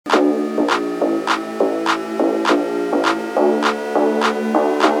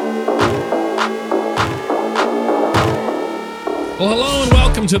Well, hello and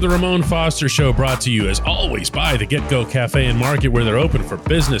welcome to the Ramon Foster Show, brought to you as always by the Get Go Cafe and Market, where they're open for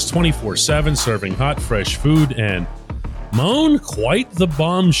business 24/7, serving hot, fresh food. And Moan, quite the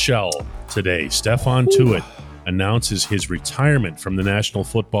bombshell today. Stephon Tuitt announces his retirement from the National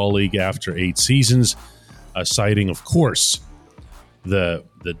Football League after 8 seasons, citing, of course, the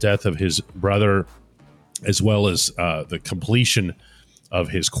death of his brother, as well as the completion of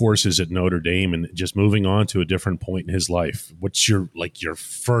his courses at Notre Dame and just moving on to a different point in his life. What's your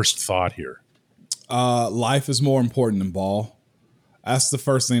first thought here? Life is more important than ball. That's the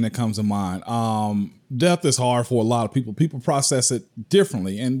first thing that comes to mind. Death is hard for a lot of people. People process it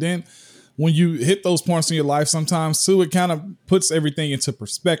differently. And then when you hit those points in your life, sometimes too, it kind of puts everything into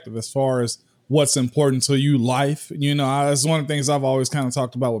perspective as far as what's important to you, life. You know, that's one of the things I've always kind of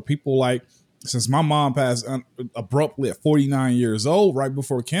talked about with people, like, since my mom passed abruptly at 49 years old, right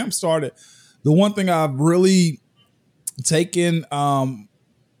before camp started, the one thing I've really taken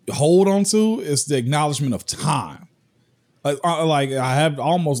hold on to is the acknowledgement of time. Like I have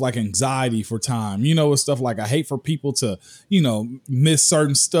almost like anxiety for time, you know, with stuff like I hate for people to, you know, miss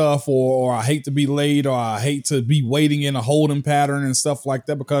certain stuff, or I hate to be late, or I hate to be waiting in a holding pattern and stuff like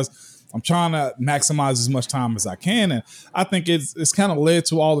that, because I'm trying to maximize as much time as I can. And I think it's kind of led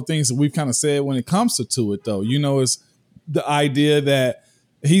to all the things that we've kind of said when it comes to it, though. You know, it's the idea that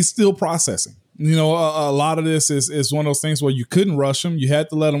he's still processing. You know, a lot of this is one of those things where you couldn't rush him. You had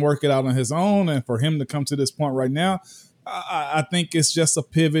to let him work it out on his own. And for him to come to this point right now, I think it's just a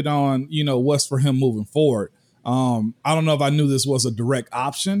pivot on, you know, what's for him moving forward. I don't know if I knew this was a direct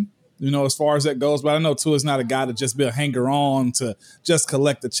option, you know, as far as that goes, but I know Tuitt's not a guy to just be a hanger on to just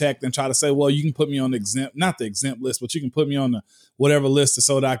collect the check and try to say, well, you can put me on the not the exempt list, but you can put me on the whatever list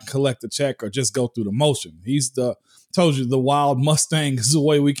so that I can collect the check or just go through the motion. He's told you, the wild Mustang is the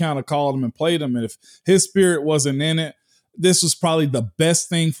way we kind of called him and played him. And if his spirit wasn't in it, this was probably the best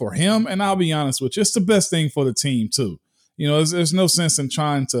thing for him. And I'll be honest with you, it's the best thing for the team too. You know, there's no sense in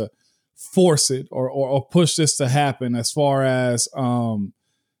trying to force it or push this to happen, as far as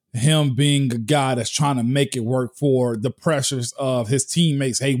him being a guy that's trying to make it work for the pressures of his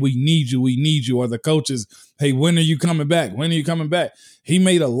teammates. Hey, we need you. Or the coaches, hey, when are you coming back? He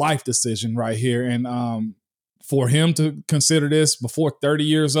made a life decision right here. And for him to consider this before 30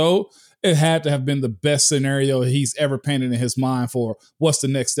 years old, it had to have been the best scenario he's ever painted in his mind for what's the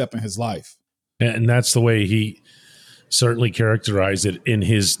next step in his life. And that's the way he certainly characterized it in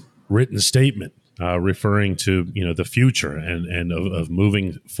his written statement, referring to, you know, the future and of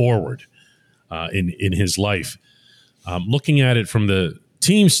moving forward in his life. Looking at it from the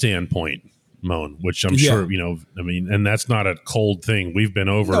team standpoint, Moan, which I'm sure, you know, I mean, and that's not a cold thing. We've been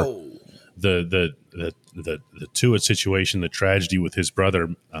over the Tuitt situation, the tragedy with his brother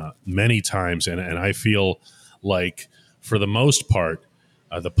many times, and I feel like for the most part,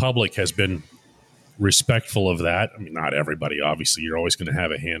 the public has been respectful of that. I mean, not everybody, obviously. You're always going to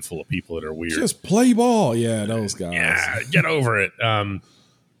have a handful of people that are weird. Just play ball. Yeah, those guys. Yeah, get over it.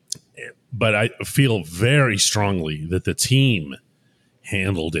 But I feel very strongly that the team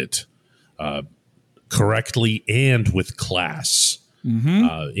handled it correctly and with class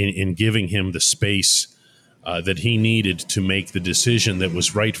in giving him the space that he needed to make the decision that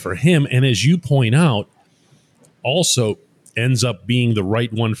was right for him. And as you point out, also ends up being the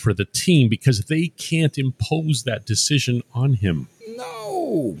right one for the team, because they can't impose that decision on him.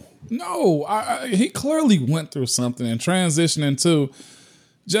 No. He clearly went through something and transitioned into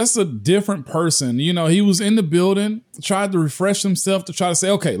just a different person. You know, he was in the building, tried to refresh himself to try to say,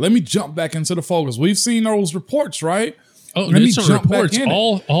 okay, let me jump back into the focus. We've seen those reports, right? Oh, there's some reports.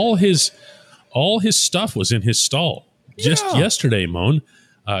 All his stuff was in his stall. Just yesterday, Moan,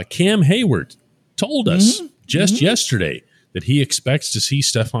 Cam Hayward told us yesterday that he expects to see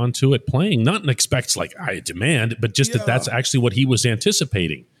Stephon Tuitt playing. Not expects like I demand, but just that's actually what he was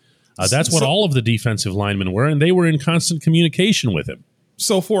anticipating. That's what all of the defensive linemen were, and they were in constant communication with him.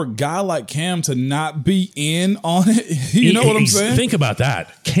 So for a guy like Cam to not be in on it, you know what I'm saying? Think about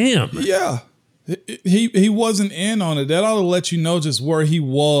that. Cam. Yeah. He wasn't in on it. That ought to let you know just where he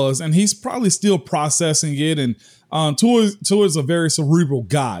was, and he's probably still processing it. And Tuitt is a very cerebral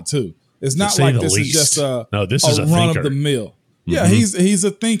guy, too. It's not like this is just a run of the mill. Yeah, he's a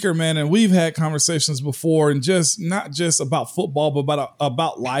thinker, man, and we've had conversations before, and just not just about football, but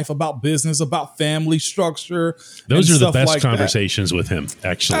about life, about business, about family structure. Those are the best like conversations with him,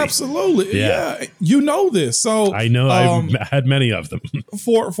 actually. Absolutely, yeah. You know this, so I know I've had many of them.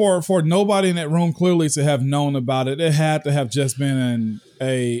 For nobody in that room clearly to have known about it, it had to have just been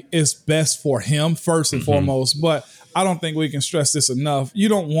it's best for him first and foremost. But I don't think we can stress this enough. You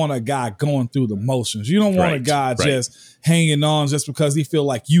don't want a guy going through the motions. You don't want a guy just hanging on just because he feel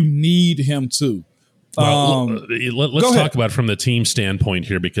like you need him to. Well, let's talk about it from the team standpoint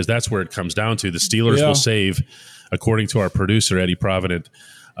here, because that's where it comes down to. The Steelers will save, according to our producer, Eddie Provident,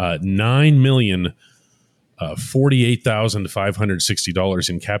 $9,048,560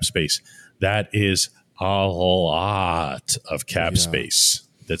 in cap space. That is a lot of cap space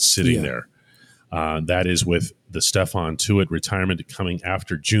that's sitting there. That is with the Stephon Tuitt retirement coming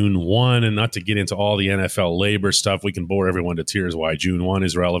after June 1. And not to get into all the NFL labor stuff, we can bore everyone to tears why June 1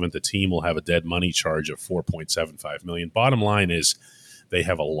 is relevant. The team will have a dead money charge of $4.75 million. Bottom line is they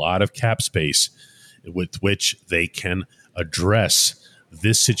have a lot of cap space with which they can address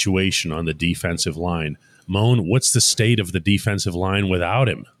this situation on the defensive line. Moan, what's the state of the defensive line without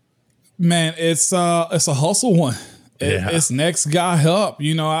him? Man, it's a hustle one. It's next guy up.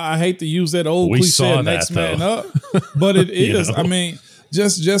 You know, I hate to use that old cliche, next man up, but it is. I mean,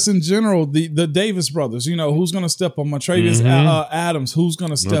 just in general, the Davis brothers, you know, who's going to step up? Montravius Adams, who's going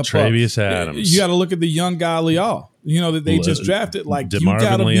to step up? Montravius Adams. You got to look at the young guy, Leal, you know, that they just drafted. Like, you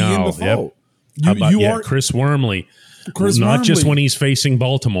got to be in the fold. How about Chris Wormley? Not just when he's facing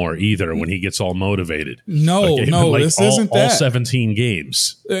Baltimore either, when he gets all motivated. This isn't that. All 17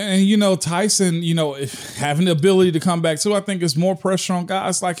 games. And, you know, Tyson, you know, having the ability to come back too, I think it's more pressure on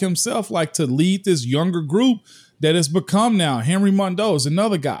guys like himself, like to lead this younger group that has become now. Henry Mondeau is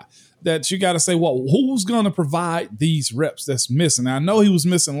another guy that you got to say, well, who's going to provide these reps that's missing? Now, I know he was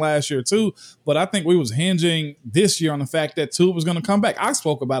missing last year too, but I think we was hinging this year on the fact that Tuitt was going to come back. I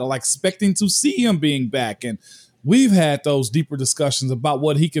spoke about it, like expecting to see him being back, and we've had those deeper discussions about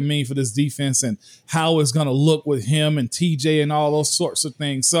what he can mean for this defense and how it's going to look with him and TJ and all those sorts of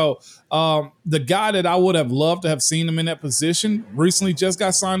things. So the guy that I would have loved to have seen him in that position recently just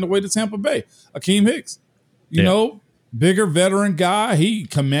got signed away to Tampa Bay, Akeem Hicks. You know, bigger veteran guy. He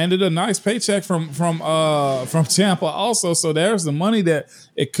commanded a nice paycheck from Tampa also. So there's the money that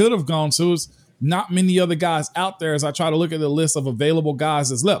it could have gone to. It's not many other guys out there as I try to look at the list of available guys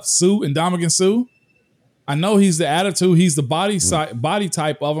that's left. Sue and Ndamukong Suh. I know he's the attitude, he's the body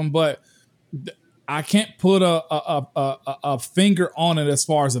type of him, but I can't put a finger on it as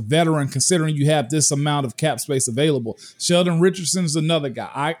far as a veteran, considering you have this amount of cap space available. Sheldon Richardson is another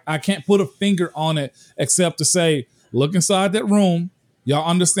guy. I can't put a finger on it except to say, look inside that room. Y'all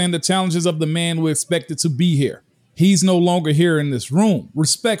understand the challenges of the man who expected to be here. He's no longer here in this room,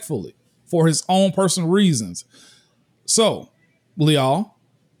 respectfully, for his own personal reasons. So, Leal,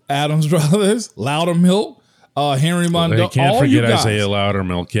 Adams brothers, Loudermilk, Henry Mondeau. Can't forget Isaiah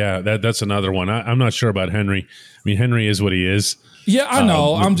Loudermilk. Yeah, that's another one. I'm not sure about Henry. I mean, Henry is what he is. Yeah, I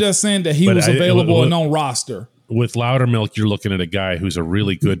know. I'm just saying that he was available and on roster. With Loudermilk, you're looking at a guy who's a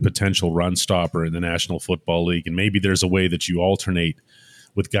really good potential run stopper in the National Football League, and maybe there's a way that you alternate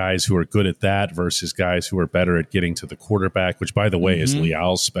with guys who are good at that versus guys who are better at getting to the quarterback, which, by the way, is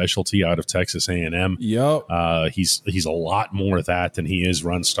Leal's specialty out of Texas A&M. Yep. He's a lot more of that than he is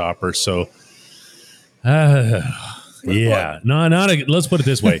run stopper. So, let's put it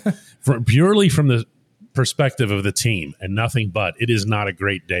this way. Purely from the perspective of the team and nothing but, it is not a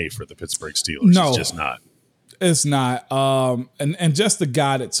great day for the Pittsburgh Steelers. No, it's just not. It's not. And just the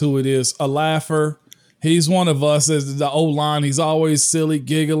guy that Tuitt is, a laugher. He's one of us as the O-line. He's always silly,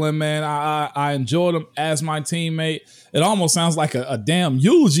 giggling, man. I enjoyed him as my teammate. It almost sounds like a damn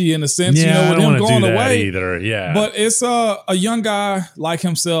eulogy in a sense, with him going away. Either. Yeah. But it's a young guy like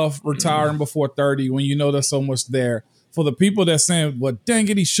himself retiring before 30 when you know there's so much there. For the people that saying, well, dang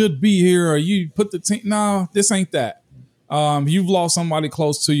it, he should be here, or you put the team. No, this ain't that. You've lost somebody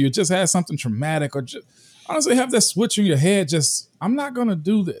close to you. Just had something traumatic, or just honestly have that switch in your head. Just, I'm not going to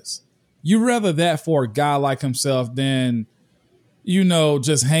do this. You rather that for a guy like himself than,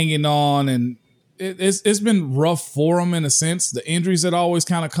 just hanging on. And it's been rough for him in a sense. The injuries that always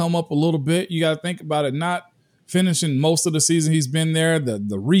kind of come up a little bit. You got to think about it, not finishing most of the season he's been there,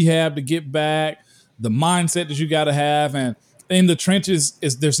 the rehab to get back, the mindset that you got to have. And in the trenches,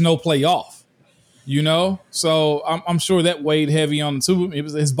 there's no playoff, So I'm sure that weighed heavy on him too.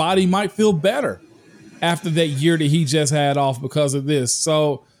 His body might feel better after that year that he just had off because of this.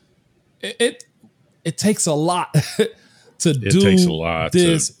 So it takes a lot to do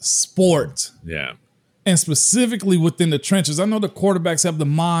this sport. Yeah. And specifically within the trenches. I know the quarterbacks have the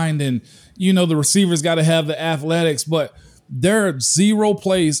mind and, the receivers got to have the athletics, but there are 0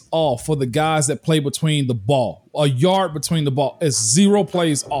 plays off for the guys that play between the ball. A yard between the ball is 0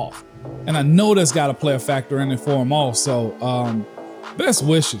 plays off. And I know that's got to play a factor in it for them also. Best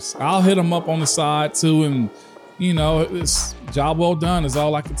wishes. I'll hit them up on the side too and, it's job well done is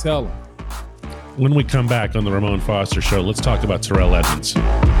all I can tell him. When we come back on the Ramon Foster Show, let's talk about Terrell Edmunds.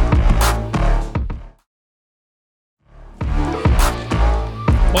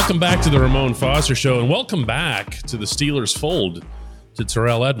 Welcome back to the Ramon Foster Show, and welcome back to the Steelers fold to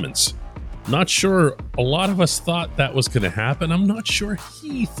Terrell Edmunds. Not sure a lot of us thought that was going to happen. I'm not sure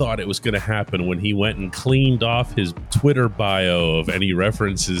he thought it was going to happen when he went and cleaned off his Twitter bio of any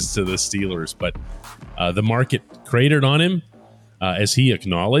references to the Steelers. But the market cratered on him, as he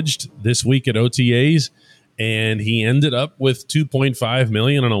acknowledged this week at OTAs, and he ended up with $2.5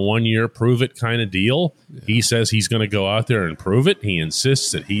 million on a 1-year prove-it kind of deal. Yeah. He says he's going to go out there and prove it. He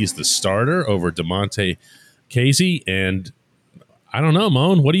insists that he's the starter over DeMonte Casey, and I don't know,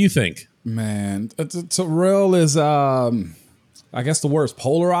 Moan, what do you think? Man, Terrell is, I guess the word is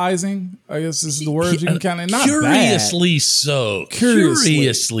polarizing. I guess this is the word you can kind of, not curiously bad. So.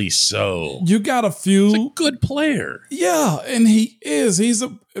 Curiously so. You got a few. He's a good player. Yeah, and he is.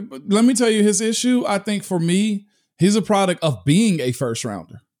 Let me tell you his issue. I think for me, he's a product of being a first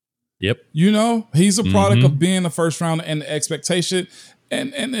rounder. Yep. He's a product of being a first rounder and the expectation.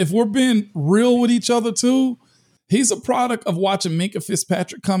 And if we're being real with each other too, he's a product of watching Minkah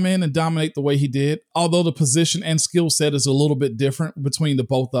Fitzpatrick come in and dominate the way he did, although the position and skill set is a little bit different between the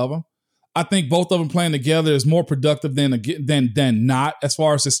both of them. I think both of them playing together is more productive than not as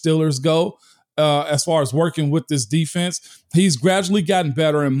far as the Steelers go. As far as working with this defense, he's gradually gotten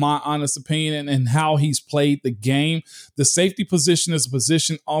better, in my honest opinion, and how he's played the game. The safety position is a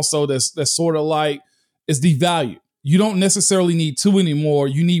position also that's sort of like is devalued. You don't necessarily need two anymore.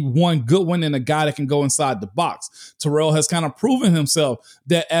 You need one good one and a guy that can go inside the box. Terrell has kind of proven himself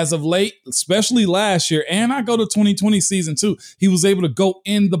that as of late, especially last year, and I go to 2020 season too, he was able to go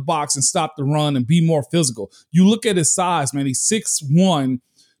in the box and stop the run and be more physical. You look at his size, man, he's 6'1",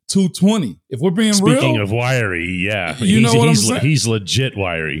 220. If we're being real. Speaking of wiry, yeah. He's legit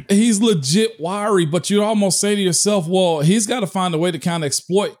wiry. He's legit wiry, but you almost say to yourself, well, he's got to find a way to kind of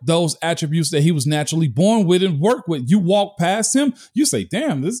exploit those attributes that he was naturally born with and work with. You walk past him, you say,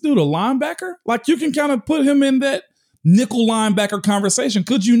 damn, this dude a linebacker? Like you can kind of put him in that nickel linebacker conversation.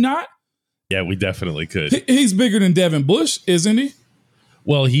 Could you not? Yeah, we definitely could. He's bigger than Devin Bush, isn't he?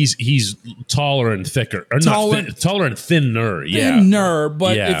 Well, he's taller and thicker, or taller and thinner. Yeah, thinner.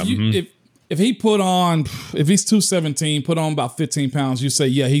 But if he put on, if he's 217, put on about 15 pounds, you say,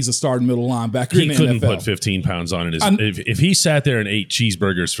 yeah, he's a starting middle linebacker. He couldn't put 15 pounds on it. If he sat there and ate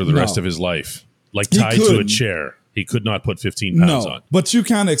cheeseburgers for the rest of his life, like tied to a chair, he could not put 15 pounds on. But you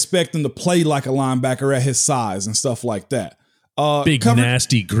kind of expect him to play like a linebacker at his size and stuff like that. Big,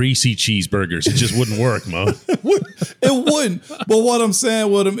 nasty, greasy cheeseburgers. It just wouldn't work, Mo. It wouldn't. But what I'm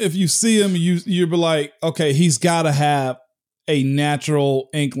saying with him, if you see him, you'll be like, okay, he's got to have a natural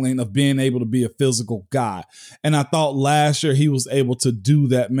inkling of being able to be a physical guy. And I thought last year he was able to do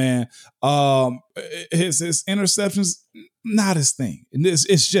that, man. His interceptions, not his thing.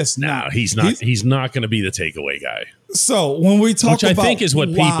 It's just not. He's not going to be the takeaway guy. So when we talk about, which I think is what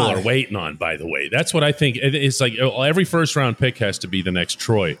people are waiting on, by the way. That's what I think. It's like every first round pick has to be the next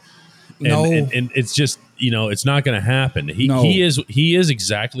Troy. And it's just, it's not going to happen. He is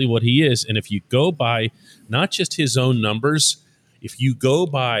exactly what he is. And if you go by not just his own numbers, if you go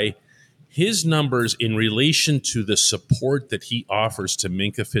by his numbers in relation to the support that he offers to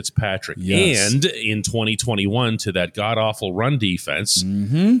Minkah Fitzpatrick and in 2021 to that god-awful run defense,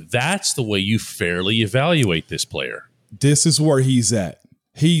 that's the way you fairly evaluate this player. This is where he's at.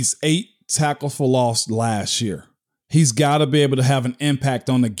 He's 8 tackles for loss last year. He's got to be able to have an impact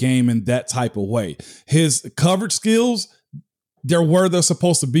on the game in that type of way. His coverage skills, they're where they're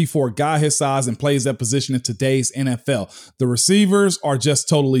supposed to be for a guy his size and plays that position in today's NFL. The receivers are just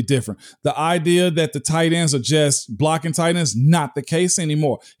totally different. The idea that the tight ends are just blocking tight ends, not the case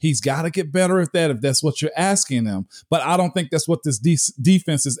anymore. He's got to get better at that if that's what you're asking him. But I don't think that's what this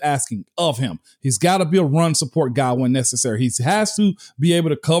defense is asking of him. He's got to be a run support guy when necessary. He has to be able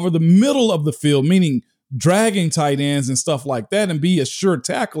to cover the middle of the field, meaning dragging tight ends and stuff like that, and be a sure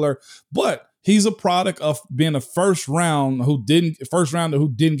tackler. But he's a product of being a first rounder who didn't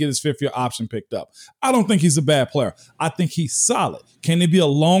get his 5th-year option picked up. I don't think he's a bad player. I think he's solid. Can he be a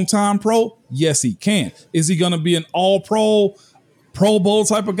long-time pro? Yes, he can. Is he going to be an all-pro, Pro Bowl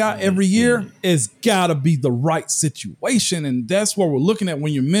type of guy every year? It's got to be the right situation, and that's what we're looking at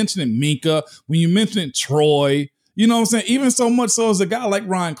when you're mentioning Minkah, when you're mentioning Troy. You know what I'm saying? Even so much so as a guy like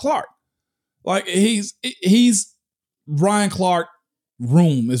Ryan Clark. Like he's Ryan Clark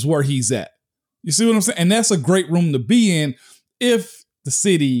room is where he's at. You see what I'm saying? And that's a great room to be in if the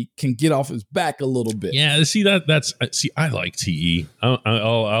city can get off his back a little bit. Yeah, see I like TE.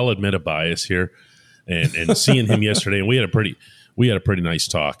 I'll admit a bias here. and seeing him yesterday, and we had a pretty nice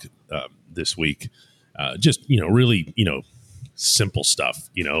talk this week. Just really simple stuff.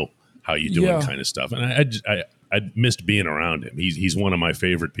 How you doing kind of stuff, and I missed being around him. He's one of my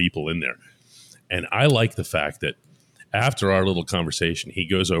favorite people in there, and I like the fact that after our little conversation, he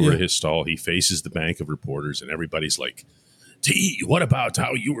goes over to his stall, he faces the bank of reporters, and everybody's like, T, what about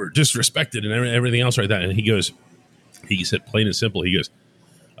how you were disrespected and everything else like that? And he said, plain and simple, he goes,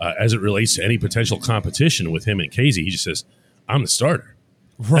 as it relates to any potential competition with him and Casey, he just says, I'm the starter.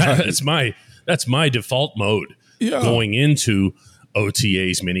 Right. That's my default mode going into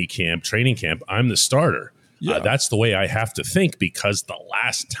OTA's mini camp, training camp. I'm the starter. That's the way I have to think, because the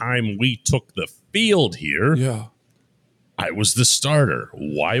last time we took the field here, I was the starter.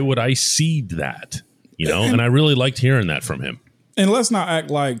 Why would I cede that? And I really liked hearing that from him. And let's not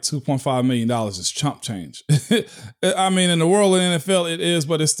act like $2.5 million is chump change. I mean, in the world of the NFL, it is,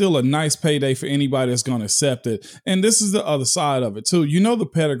 but it's still a nice payday for anybody that's going to accept it. And this is the other side of it, too. The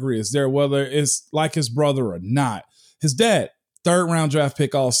pedigree is there, whether it's like his brother or not. His dad, 3rd-round draft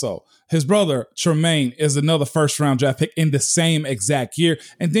pick also. His brother, Tremaine, is another 1st-round draft pick in the same exact year.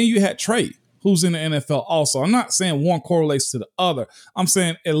 And then you had Trey, who's in the NFL also. I'm not saying one correlates to the other. I'm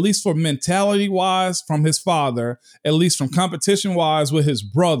saying at least for mentality-wise from his father, at least from competition-wise with his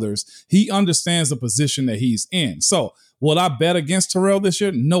brothers, he understands the position that he's in. So will I bet against Terrell this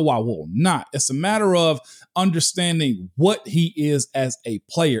year? No, I will not. It's a matter of understanding what he is as a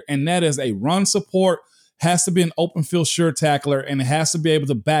player, and that is a run support, has to be an open field sure tackler, and it has to be able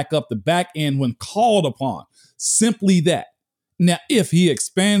to back up the back end when called upon. Simply that. Now, if he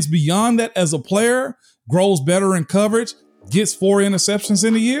expands beyond that as a player, grows better in coverage, gets 4 interceptions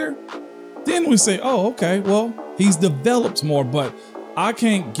in a year, then we say, oh, okay, well, he's developed more, but I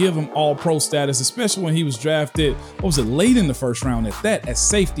can't give him all pro status, especially when he was drafted, late in the 1st round at that, as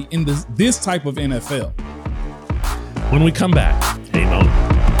safety in this type of NFL. When we come back, hey, Mo.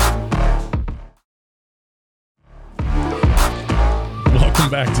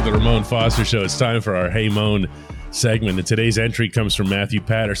 Welcome back to the Ramon Foster Show. It's time for our Hey Moan segment, and today's entry comes from Matthew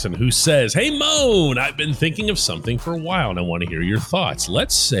Patterson, who says, hey Moan, I've been thinking of something for a while and I want to hear your thoughts.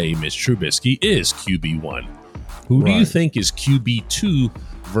 Let's say Mitch Trubisky is QB1. Who do you think is QB2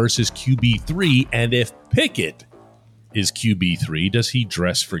 versus QB3? And if Pickett is QB3, does he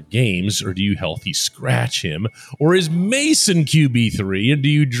dress for games, or do you healthy scratch him? Or is Mason QB3, and do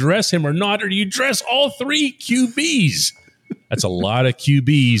you dress him or not, or do you dress all 3 QBs? That's a lot of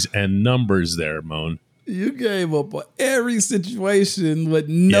QBs and numbers there, Moan. You gave up on every situation with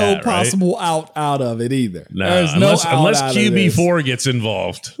no possible out of it either. Nah, there's unless QB4 gets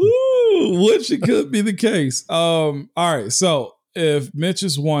involved. Ooh, which it could be the case. All right. So if Mitch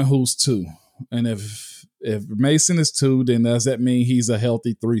is 1, who's 2? And if Mason is 2, then does that mean he's a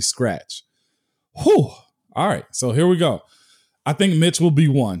healthy 3 scratch? Whew. All right. So here we go. I think Mitch will be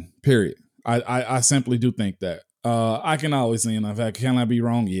 1, period. I simply do think that. I can always say, in fact, can I be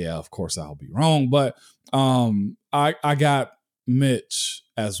wrong? Yeah, of course I'll be wrong. But I got Mitch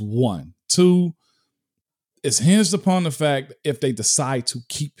as 1. 2, it's hinged upon the fact if they decide to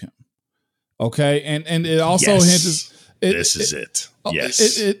keep him. Okay. And it also hinges. This is it. Yes.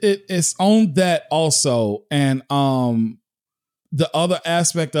 It's on that also. And the other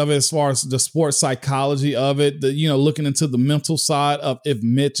aspect of it, as far as the sports psychology of it, looking into the mental side of if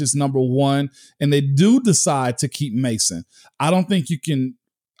Mitch is number 1 and they do decide to keep Mason, I don't think you can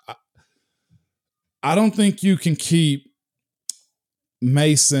keep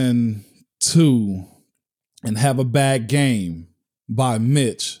Mason 2 and have a bad game by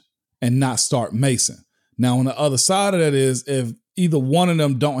Mitch and not start Mason. Now, on the other side of that is if either one of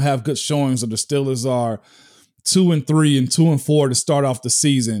them don't have good showings, or the Steelers are 2-3 and 2-4 to start off the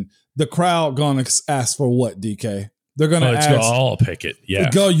season, the crowd gonna ask for what, DK? They're gonna ask. I'll pick it. Yeah,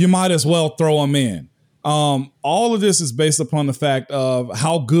 you might as well throw them in. All of this is based upon the fact of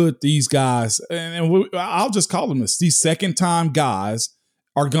how good these guys, and I'll just call them this, these second-time guys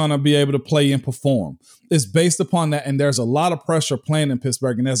are gonna be able to play and perform. It's based upon that, and there's a lot of pressure playing in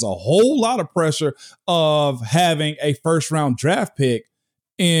Pittsburgh, and there's a whole lot of pressure of having a 1st-round draft pick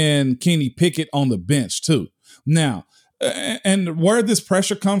in Kenny Pickett on the bench too. Now, and where this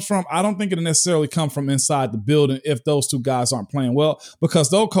pressure comes from, I don't think it'll necessarily come from inside the building if those 2 guys aren't playing well, because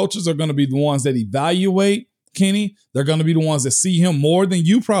those coaches are going to be the ones that evaluate Kenny. They're going to be the ones that see him more than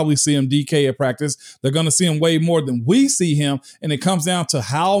you probably see him, DK, at practice. They're going to see him way more than we see him. And it comes down to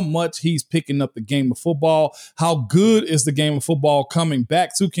how much he's picking up the game of football. How good is the game of football coming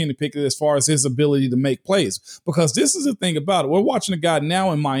back to Kenny Pickett as far as his ability to make plays? Because this is the thing about it. We're watching a guy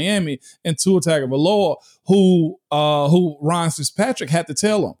now in Miami, in Tua Tagovailoa, who Ryan Fitzpatrick had to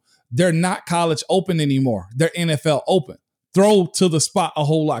tell him, They're not college open anymore. They're NFL open. Throw to the spot a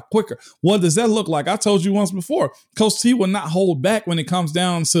whole lot quicker. What does that look like? I told you once before, Coach T will not hold back when it comes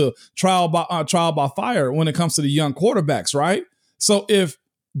down to trial by fire when it comes to the young quarterbacks, right? So if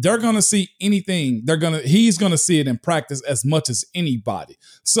they're going to see anything, he's going to see it in practice as much as anybody.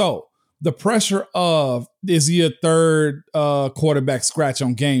 So the pressure of, is he a third quarterback scratch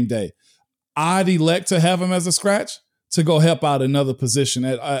on game day? I'd elect to have him as a scratch to go help out another position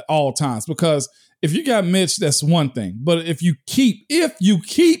at all times, because if you got Mitch, that's one thing. But if you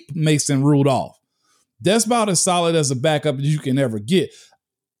keep Mason Rudolph, that's about as solid as a backup as you can ever get.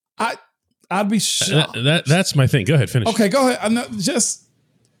 I'd be shocked. That's my thing. Go ahead, finish. Okay, go ahead.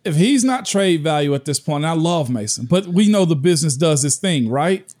 If he's not trade value at this point, and I love Mason, but we know the business does its thing,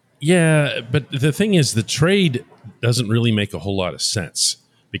 right? Yeah, but the thing is, the trade doesn't really make a whole lot of sense,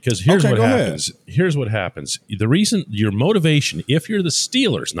 because here's what happens. Ahead. Here's what happens. The reason, your motivation, if you're the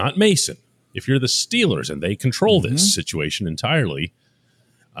Steelers, not Mason, if you're the Steelers and they control this situation entirely,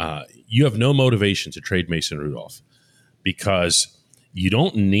 you have no motivation to trade Mason Rudolph, because you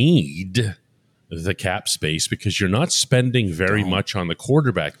don't need the cap space, because you're not spending very much on the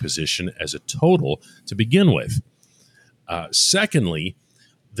quarterback position as a total to begin with. Secondly,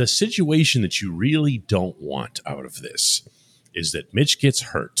 the situation that you really don't want out of this is that Mitch gets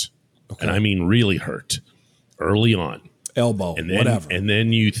hurt, and I mean really hurt, early on. Elbow, and then, whatever. And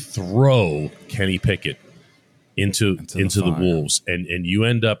then you throw Kenny Pickett into the Wolves, and you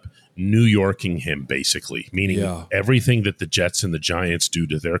end up New Yorking him, basically, meaning everything that the Jets and the Giants do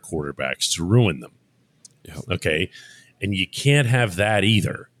to their quarterbacks to ruin them. Yep. Okay? And you can't have that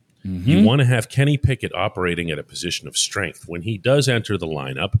either. You want to have Kenny Pickett operating at a position of strength. When he does enter the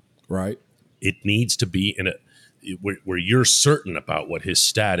lineup, right, it needs to be in where you're certain about what his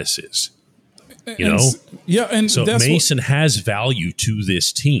status is. And so Mason has value to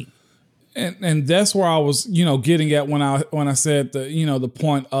this team. And that's where I was, getting at when I said the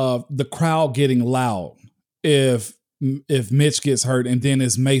point of the crowd getting loud if Mitch gets hurt, and then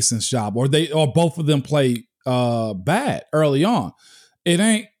it's Mason's job, or both of them play bad early on. It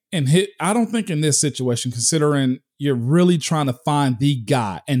ain't. And I don't think in this situation, considering you're really trying to find the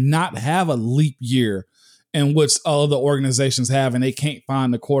guy and not have a leap year in which other organizations have, and they can't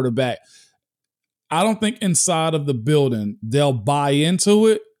find the quarterback, I don't think inside of the building they'll buy into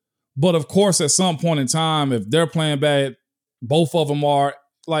it. But of course, at some point in time, if they're playing bad, both of them are,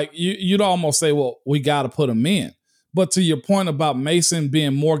 like, you'd almost say, well, we got to put them in. But to your point about Mason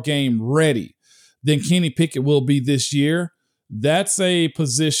being more game ready than Kenny Pickett will be this year, that's a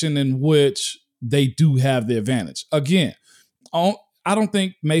position in which they do have the advantage. Again, I don't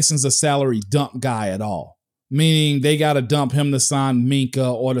think Mason's a salary dump guy at all, meaning they got to dump him to sign Minka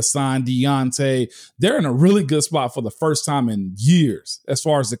or to sign Deontay. They're in a really good spot for the first time in years as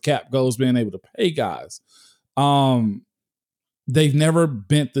far as the cap goes, being able to pay guys. They've never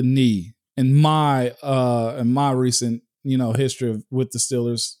bent the knee in my recent history with the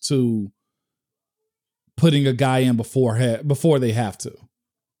Steelers to putting a guy in before they have to.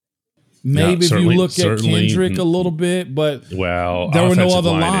 Maybe if you look at Kendrick a little bit, but there were no other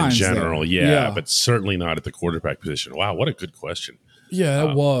lines in general. But certainly not at the quarterback position. Wow, what a good question.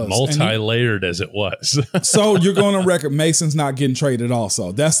 Yeah, it was. Multi-layered as it was. So you're going on record, Mason's not getting traded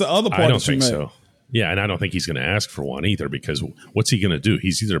also. That's the other part. I don't think so. Yeah, and I don't think he's going to ask for one either, because what's he going to do?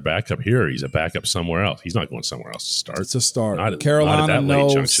 He's either a backup here or he's a backup somewhere else. He's not going somewhere else to start. Carolina,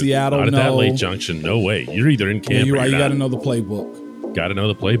 no. Seattle, no. Not at that late junction. No way. You're either in camp or you're right. You got to know the playbook. Got to know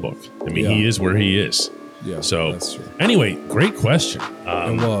the playbook. I mean, he is where he is. Yeah, so that's true. Anyway, great question.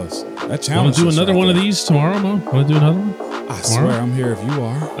 It was. That Want challenge. to do another one of these tomorrow, Mo? Want to do another one? I swear I'm here if you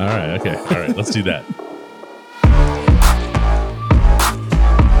are. All right. Okay. All right. Let's do that.